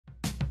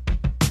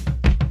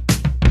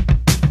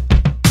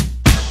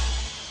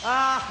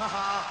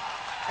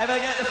Ever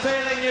get the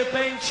feeling you've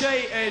been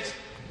cheated?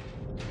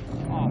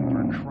 Oh,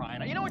 for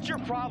crying out. You know what your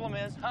problem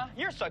is, huh?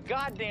 You're so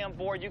goddamn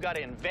bored you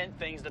gotta invent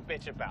things to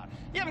bitch about.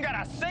 You haven't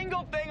got a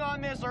single thing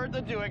on this earth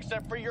to do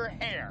except for your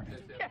hair.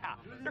 Yeah,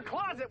 your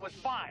closet was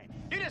fine.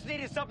 You just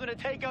needed something to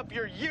take up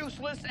your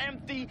useless,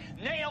 empty,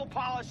 nail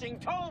polishing,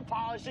 toe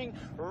polishing,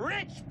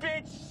 rich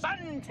bitch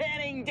sun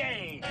tanning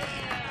days.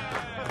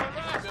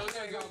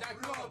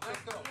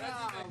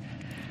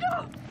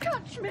 Don't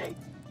touch me!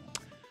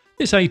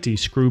 This 80s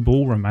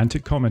screwball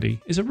romantic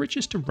comedy is a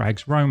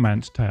riches-to-rags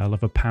romance tale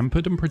of a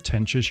pampered and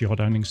pretentious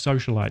yacht-owning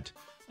socialite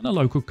and a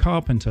local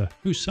carpenter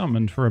who's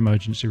summoned for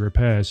emergency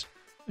repairs,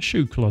 a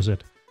shoe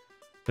closet.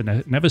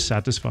 The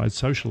never-satisfied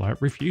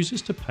socialite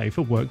refuses to pay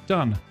for work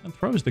done and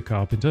throws the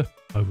carpenter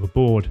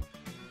overboard.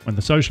 When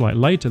the socialite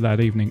later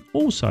that evening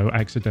also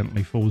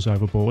accidentally falls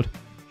overboard,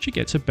 she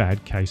gets a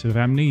bad case of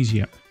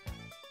amnesia.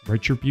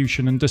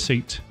 Retribution and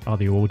deceit are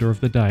the order of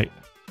the day.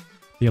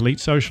 The elite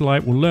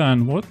socialite will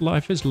learn what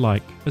life is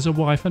like as a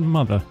wife and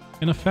mother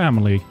in a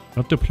family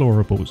of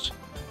deplorables.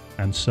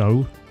 And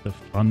so, the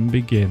fun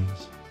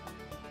begins.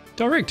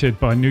 Directed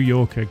by New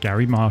Yorker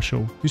Garry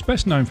Marshall, who's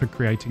best known for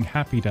creating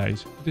Happy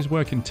Days with his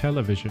work in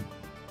television.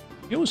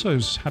 He also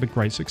has had a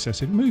great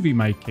success in movie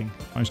making,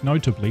 most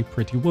notably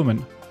Pretty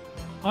Woman.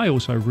 I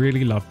also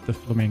really loved The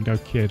Flamingo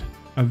Kid,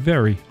 a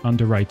very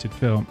underrated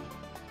film.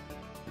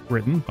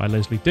 Written by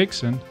Leslie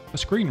Dixon, a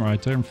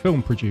screenwriter and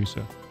film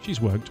producer.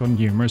 She's worked on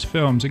numerous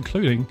films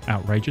including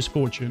Outrageous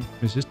Fortune,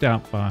 Mrs.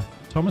 Doubtfire,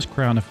 Thomas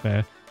Crown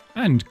Affair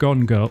and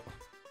Gone Girl.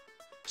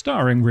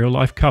 Starring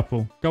real-life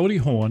couple Goldie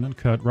Hawn and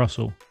Kurt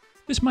Russell.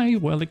 This may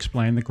well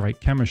explain the great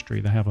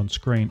chemistry they have on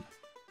screen.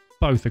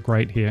 Both are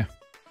great here.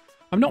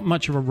 I'm not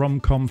much of a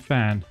rom-com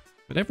fan,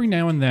 but every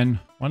now and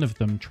then one of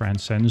them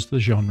transcends the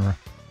genre.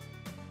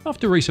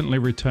 After recently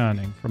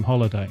returning from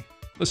holiday,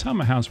 the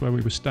summer house where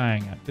we were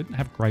staying at didn't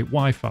have great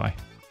Wi-Fi.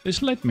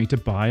 This led me to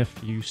buy a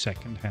few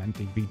second-hand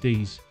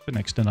DVDs for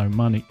next to no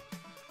money.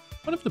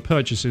 One of the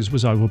purchases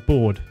was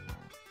Overboard.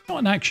 Not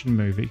an action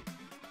movie,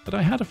 but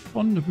I had a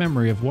fond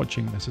memory of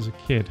watching this as a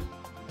kid.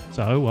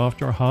 So,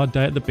 after a hard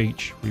day at the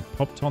beach, we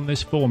popped on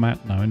this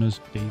format known as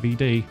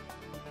DVD,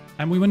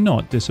 and we were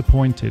not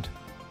disappointed.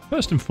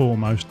 First and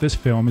foremost, this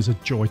film is a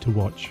joy to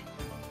watch.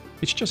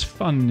 It's just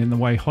fun in the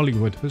way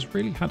Hollywood has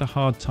really had a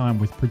hard time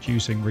with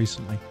producing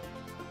recently.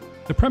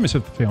 The premise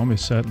of the film is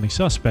certainly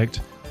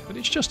suspect, but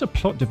it's just a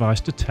plot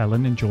device to tell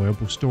an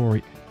enjoyable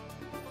story.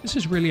 This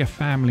is really a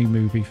family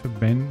movie for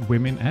men,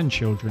 women and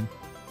children.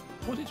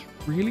 What is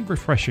really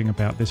refreshing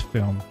about this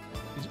film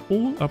is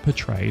all are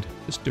portrayed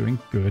as doing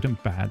good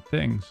and bad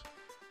things.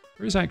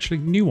 There is actually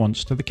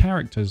nuance to the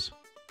characters.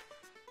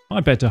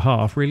 My better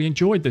half really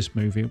enjoyed this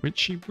movie, which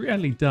she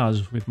rarely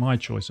does with my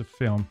choice of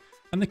film,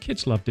 and the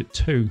kids loved it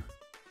too.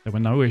 There were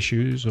no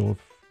issues or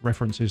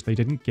references they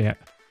didn't get,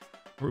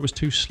 or it was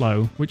too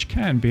slow, which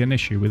can be an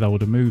issue with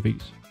older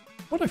movies.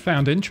 What I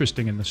found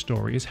interesting in the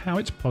story is how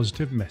its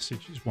positive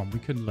message is one we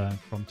can learn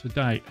from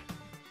today.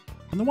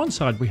 On the one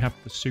side we have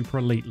the super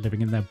elite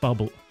living in their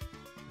bubble.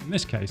 In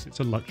this case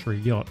it's a luxury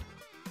yacht.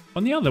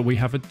 On the other we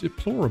have a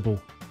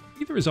deplorable.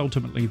 Either is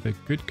ultimately the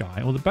good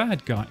guy or the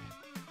bad guy.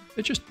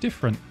 They're just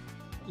different,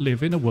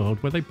 live in a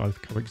world where they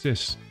both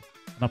coexist.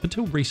 And up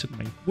until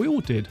recently we all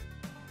did,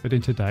 but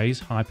in today's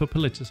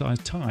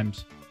hyper-politicized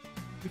times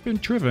we've been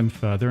driven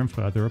further and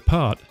further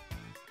apart.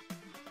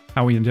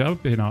 How we ended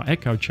up in our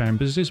echo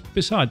chambers is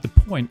beside the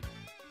point,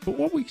 but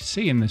what we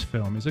see in this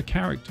film is a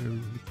character who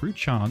through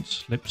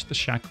chance slips the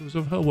shackles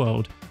of her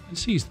world and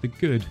sees the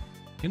good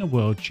in a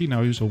world she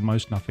knows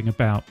almost nothing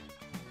about.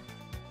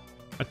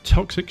 A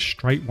toxic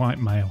straight white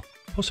male,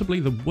 possibly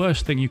the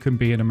worst thing you can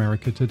be in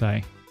America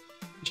today.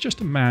 It's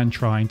just a man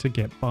trying to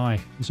get by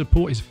and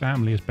support his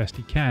family as best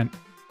he can.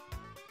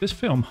 This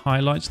film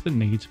highlights the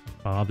needs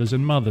for fathers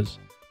and mothers,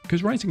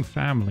 because raising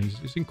families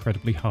is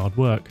incredibly hard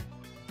work.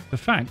 The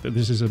fact that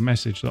this is a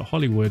message that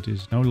Hollywood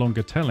is no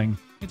longer telling,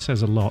 it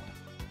says a lot.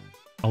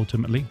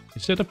 Ultimately,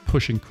 instead of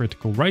pushing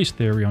critical race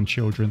theory on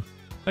children,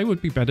 they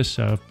would be better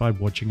served by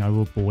watching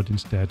Overboard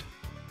instead.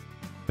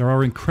 There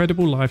are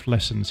incredible life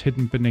lessons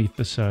hidden beneath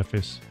the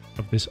surface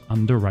of this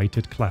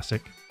underrated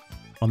classic.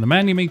 On the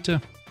manly meter,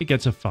 it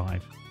gets a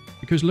 5,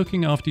 because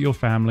looking after your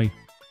family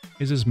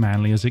is as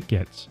manly as it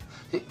gets.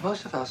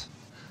 Most of us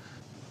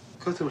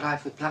go through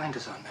life with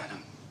blinders on,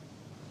 madam.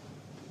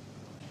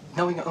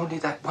 Knowing only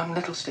that one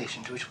little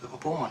station to which we were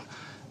born.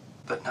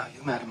 But now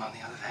you, madam, on the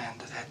other hand,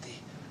 have had the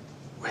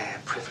rare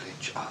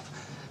privilege of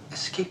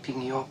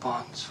escaping your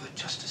bonds for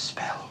just a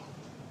spell.